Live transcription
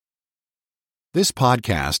This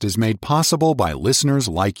podcast is made possible by listeners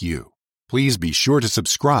like you. Please be sure to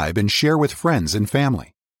subscribe and share with friends and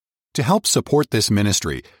family. To help support this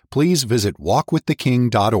ministry, please visit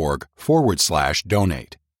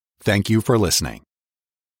walkwiththeking.org/donate. Thank you for listening.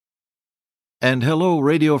 And hello,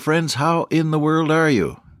 radio friends. How in the world are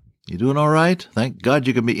you? You doing all right? Thank God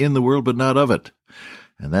you can be in the world but not of it.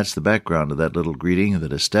 And that's the background of that little greeting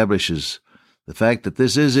that establishes the fact that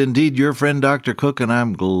this is indeed your friend Dr. Cook, and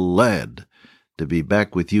I'm glad to be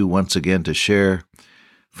back with you once again to share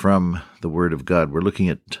from the Word of God. We're looking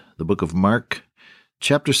at the book of Mark,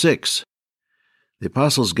 chapter 6. The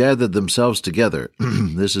apostles gathered themselves together.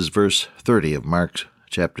 This is verse 30 of Mark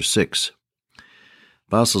chapter 6.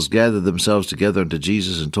 Apostles gathered themselves together unto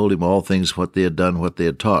Jesus and told him all things, what they had done, what they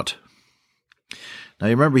had taught. Now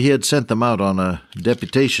you remember he had sent them out on a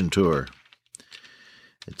deputation tour.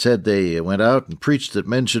 It said they went out and preached that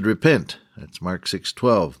men should repent. That's Mark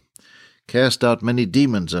 6:12. Cast out many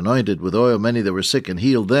demons, anointed with oil many that were sick, and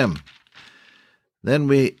healed them. Then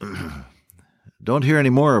we don't hear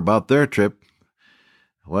any more about their trip,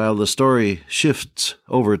 while the story shifts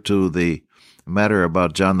over to the matter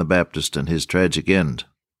about John the Baptist and his tragic end.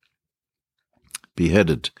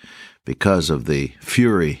 Beheaded because of the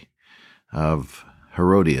fury of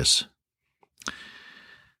Herodias.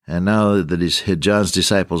 And now that John's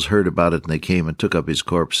disciples heard about it, and they came and took up his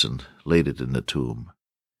corpse and laid it in the tomb.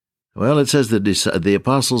 Well, it says that the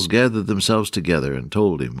apostles gathered themselves together and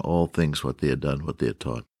told him all things, what they had done, what they had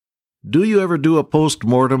taught. Do you ever do a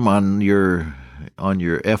post-mortem on your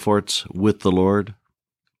efforts with the Lord?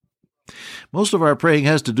 Most of our praying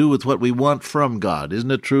has to do with what we want from God, isn't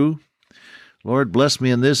it true? Lord, bless me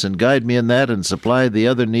in this and guide me in that and supply the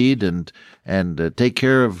other need and take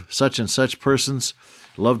care of such and such persons,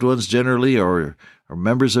 loved ones generally, or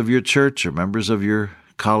members of your church or members of your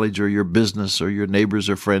college or your business or your neighbors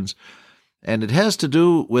or friends. And it has to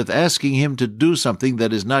do with asking Him to do something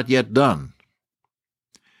that is not yet done.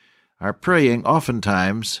 Our praying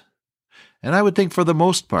oftentimes, and I would think for the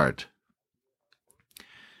most part,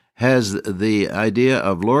 has the idea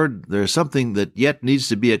of, Lord, there's something that yet needs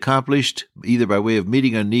to be accomplished, either by way of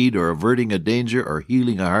meeting a need or averting a danger or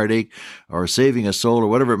healing a heartache or saving a soul or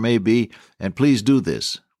whatever it may be, and please do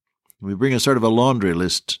this. We bring a sort of a laundry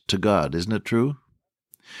list to God, isn't it true?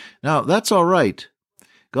 Now, that's all right.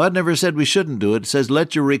 God never said we shouldn't do it. It says,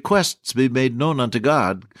 let your requests be made known unto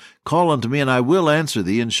God. Call unto me, and I will answer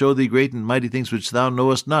thee, and show thee great and mighty things which thou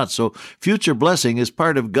knowest not. So future blessing is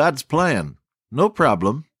part of God's plan. No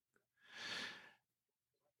problem.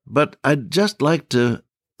 But I'd just like to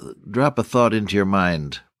drop a thought into your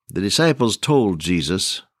mind. The disciples told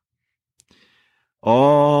Jesus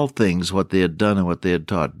all things, what they had done and what they had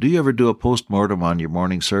taught. Do you ever do a post-mortem on your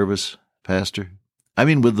morning service, Pastor? I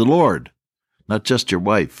mean with the Lord, not just your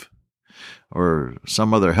wife or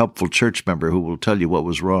some other helpful church member who will tell you what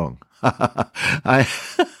was wrong.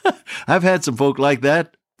 I've had some folk like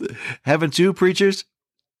that. Haven't you, preachers?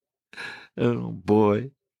 Oh,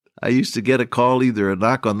 boy. I used to get a call, either a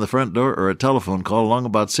knock on the front door or a telephone call along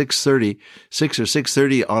about 6:30 or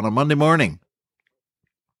 6:30 on a Monday morning.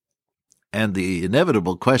 And the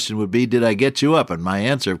inevitable question would be, did I get you up? And my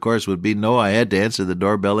answer, of course, would be no, I had to answer the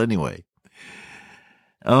doorbell anyway.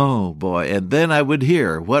 Oh, boy. And then I would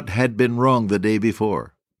hear what had been wrong the day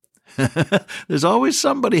before. There's always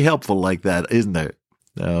somebody helpful like that, isn't there?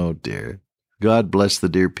 Oh, dear. God bless the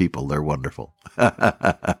dear people. They're wonderful.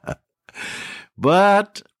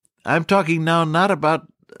 But I'm talking now not about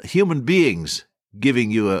human beings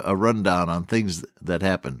giving you a rundown on things that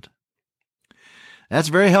happened. That's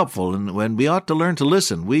very helpful, and when we ought to learn to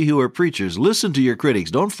listen, we who are preachers, listen to your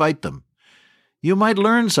critics. Don't fight them. You might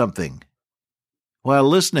learn something while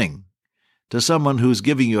listening to someone who's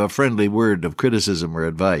giving you a friendly word of criticism or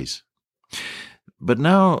advice. But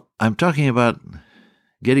now I'm talking about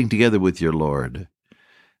getting together with your Lord,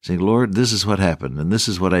 saying, Lord, this is what happened, and this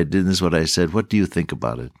is what I did, and this is what I said. What do you think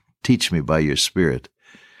about it? Teach me by your Spirit.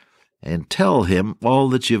 And tell Him all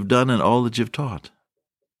that you've done and all that you've taught.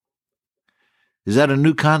 Is that a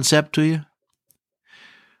new concept to you?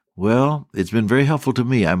 Well, it's been very helpful to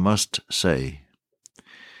me, I must say.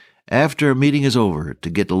 After a meeting is over, to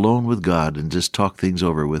get alone with God and just talk things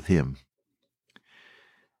over with Him.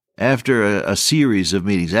 After a series of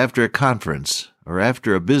meetings, after a conference, or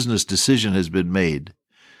after a business decision has been made,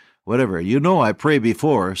 whatever. You know I pray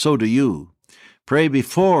before, so do you. Pray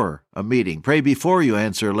before a meeting. Pray before you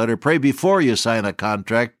answer a letter. Pray before you sign a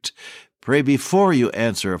contract. Pray before you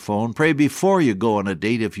answer a phone. Pray before you go on a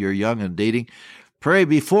date if you're young and dating. Pray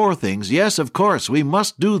before things. Yes, of course, we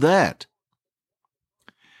must do that.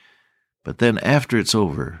 But then after it's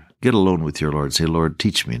over, Get alone with your Lord. Say, Lord,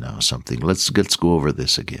 teach me now something. Let's go over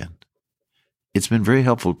this again. It's been very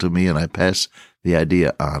helpful to me, and I pass the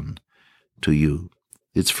idea on to you.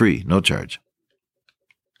 It's free, no charge.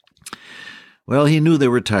 Well, he knew they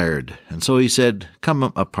were tired, and so he said, come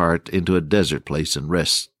apart into a desert place and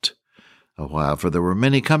rest a while, for there were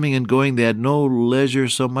many coming and going. They had no leisure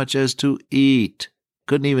so much as to eat.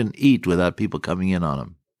 Couldn't even eat without people coming in on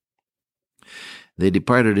them. They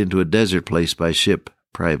departed into a desert place by ship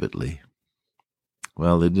privately.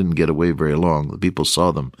 Well, they didn't get away very long. The people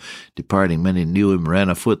saw them departing. Many knew him, ran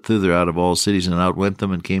afoot thither out of all cities, and outwent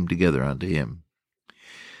them, and came together unto him.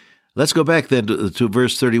 Let's go back then to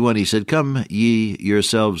verse 31. He said, come ye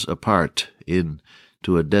yourselves apart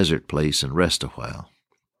into a desert place and rest a while.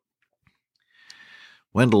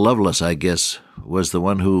 Wendell Lovelace, I guess, was the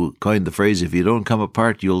one who coined the phrase, if you don't come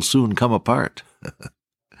apart, you'll soon come apart.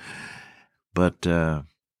 But,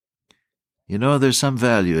 there's some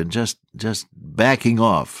value in just backing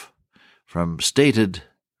off from stated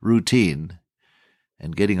routine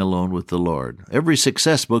and getting alone with the Lord. Every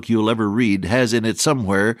success book you'll ever read has in it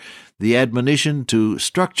somewhere the admonition to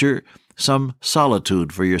structure some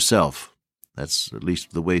solitude for yourself. That's at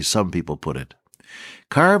least the way some people put it.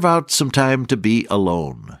 Carve out some time to be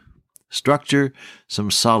alone. Structure some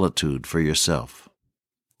solitude for yourself.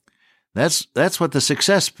 That's what the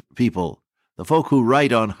success people, the folk who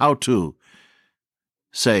write on how to,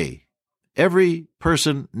 say. Every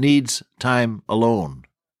person needs time alone.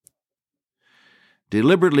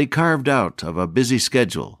 Deliberately carved out of a busy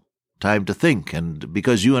schedule, time to think, and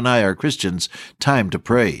because you and I are Christians, time to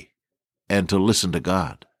pray and to listen to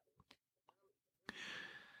God.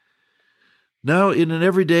 Now, in an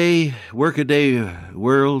everyday, workaday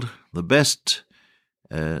world, the best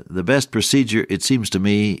procedure, it seems to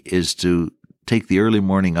me, is to take the early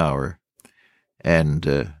morning hour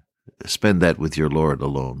and spend that with your Lord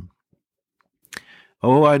alone.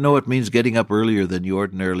 Oh, I know it means getting up earlier than you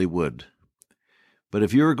ordinarily would. But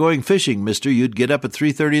if you were going fishing, mister, you'd get up at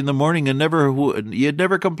 3:30 in the morning and you'd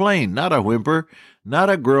never complain. Not a whimper, not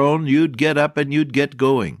a groan. You'd get up and you'd get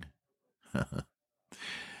going.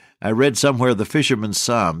 I read somewhere the fisherman's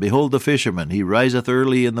psalm. Behold the fisherman, he riseth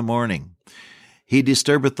early in the morning. He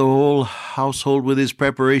disturbeth the whole household with his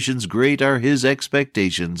preparations. Great are his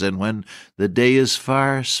expectations. And when the day is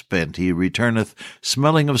far spent, he returneth,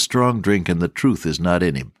 smelling of strong drink, and the truth is not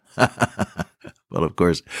in him. Well, of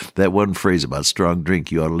course, that one phrase about strong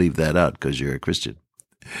drink, you ought to leave that out because you're a Christian.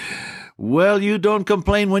 Well, you don't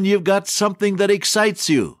complain when you've got something that excites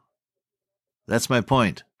you. That's my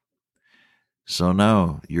point. So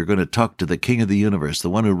now you're going to talk to the King of the universe, the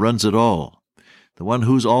one who runs it all, the one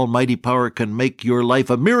whose almighty power can make your life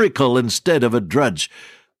a miracle instead of a drudge.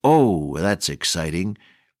 Oh, that's exciting.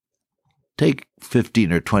 Take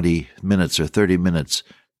 15 or 20 minutes or 30 minutes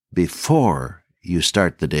before you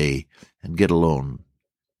start the day and get alone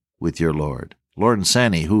with your Lord. Lord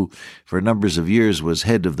Sanney, who for numbers of years was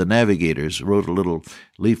head of the Navigators, wrote a little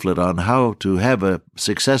leaflet on how to have a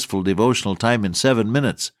successful devotional time in 7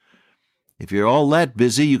 minutes. If you're all that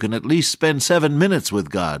busy, you can at least spend 7 minutes with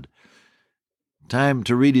God. Time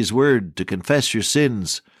to read His Word, to confess your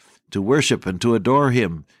sins, to worship and to adore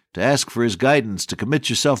Him, to ask for His guidance, to commit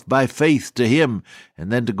yourself by faith to Him,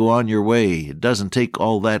 and then to go on your way. It doesn't take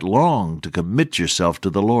all that long to commit yourself to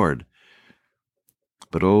the Lord.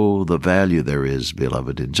 But oh, the value there is,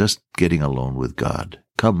 beloved, in just getting alone with God.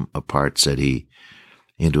 Come apart, said He,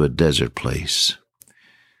 into a desert place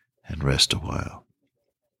and rest a while.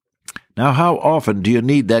 Now, how often do you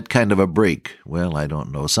need that kind of a break? Well, I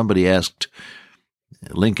don't know. Somebody asked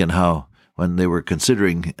Lincoln how, when they were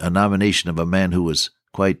considering a nomination of a man who was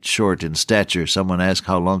quite short in stature, someone asked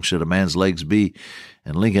how long should a man's legs be,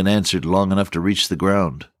 and Lincoln answered, long enough to reach the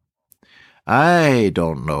ground. I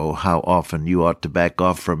don't know how often you ought to back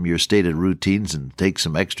off from your stated routines and take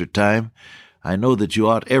some extra time. I know that you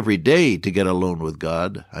ought every day to get alone with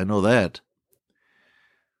God. I know that.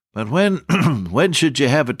 But when should you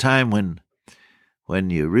have a time when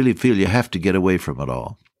you really feel you have to get away from it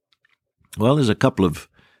all? Well, there's a couple of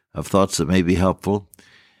thoughts that may be helpful.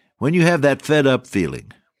 When you have that fed-up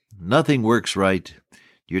feeling, nothing works right,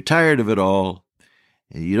 you're tired of it all,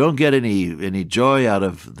 you don't get any joy out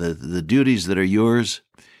of the duties that are yours,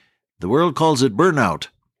 the world calls it burnout.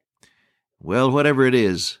 Well, whatever it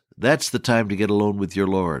is, that's the time to get alone with your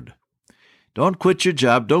Lord. Don't quit your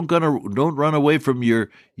job. Don't run away from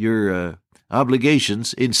your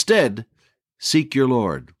obligations. Instead, seek your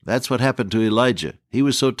Lord. That's what happened to Elijah. He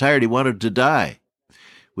was so tired he wanted to die,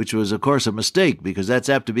 which was, of course, a mistake because that's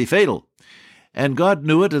apt to be fatal. And God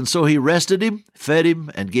knew it, and so He rested him, fed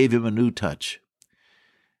him, and gave him a new touch.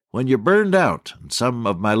 When you're burned out, and some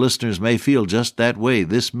of my listeners may feel just that way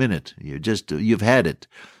this minute, you've had it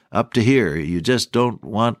up to here, you just don't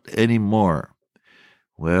want any more.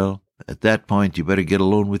 Well, at that point, you better get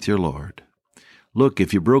alone with your Lord. Look,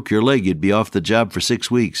 if you broke your leg, you'd be off the job for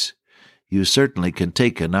 6 weeks. You certainly can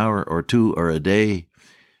take an hour or two or a day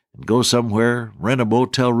and go somewhere, rent a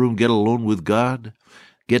motel room, get alone with God,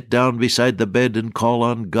 get down beside the bed and call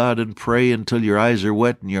on God and pray until your eyes are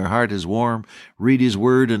wet and your heart is warm. Read His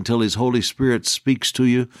Word until His Holy Spirit speaks to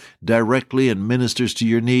you directly and ministers to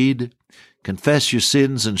your need. Confess your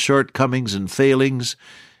sins and shortcomings and failings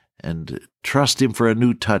and trust Him for a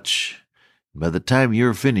new touch. By the time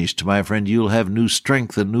you're finished, my friend, you'll have new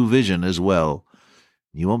strength and new vision as well.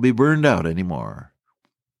 You won't be burned out anymore.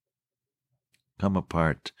 Come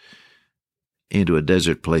apart into a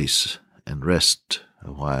desert place and rest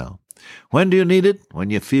a while. When do you need it? When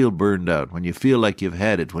you feel burned out, when you feel like you've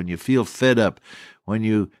had it, when you feel fed up, when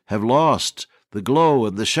you have lost the glow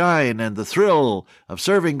and the shine and the thrill of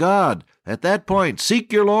serving God. At that point,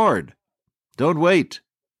 seek your Lord. Don't wait.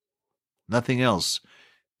 Nothing else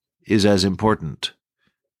is as important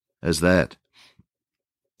as that.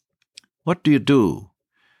 What do you do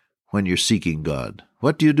when you're seeking God?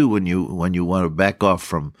 What do you do when you want to back off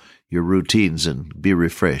from your routines and be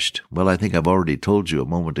refreshed? Well, I think I've already told you a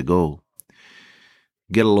moment ago.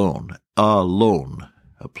 Get alone. Alone.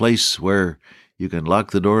 A place where you can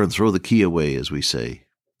lock the door and throw the key away, as we say.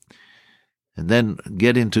 And then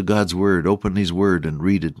get into God's Word. Open His Word and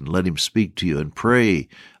read it and let Him speak to you and pray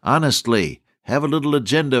honestly. Have a little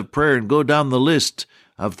agenda of prayer and go down the list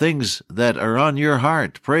of things that are on your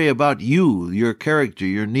heart. Pray about you, your character,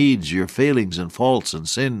 your needs, your failings and faults and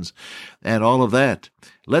sins, and all of that.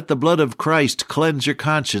 Let the blood of Christ cleanse your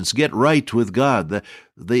conscience. Get right with God.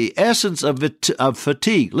 The essence of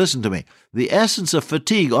fatigue, listen to me, the essence of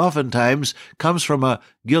fatigue oftentimes comes from a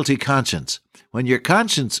guilty conscience. When your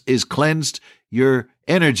conscience is cleansed, your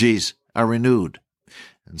energies are renewed.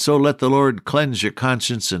 And so let the Lord cleanse your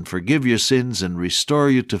conscience and forgive your sins and restore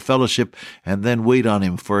you to fellowship, and then wait on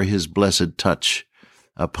Him for His blessed touch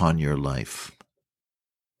upon your life.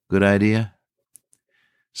 Good idea?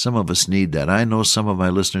 Some of us need that. I know some of my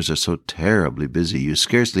listeners are so terribly busy, you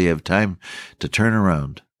scarcely have time to turn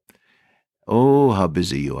around. Oh, how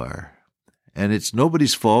busy you are. And it's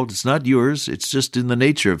nobody's fault. It's not yours. It's just in the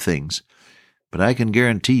nature of things. But I can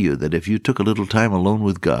guarantee you that if you took a little time alone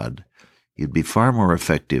with God, you'd be far more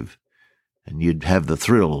effective, and you'd have the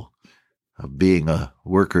thrill of being a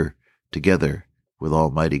worker together with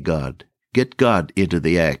Almighty God. Get God into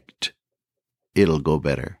the act. It'll go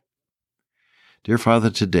better. Dear Father,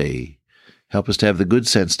 today, help us to have the good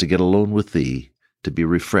sense to get alone with Thee, to be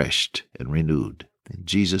refreshed and renewed. In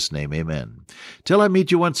Jesus' name, amen. Till I meet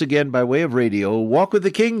you once again by way of radio, walk with the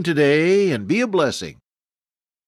King today and be a blessing.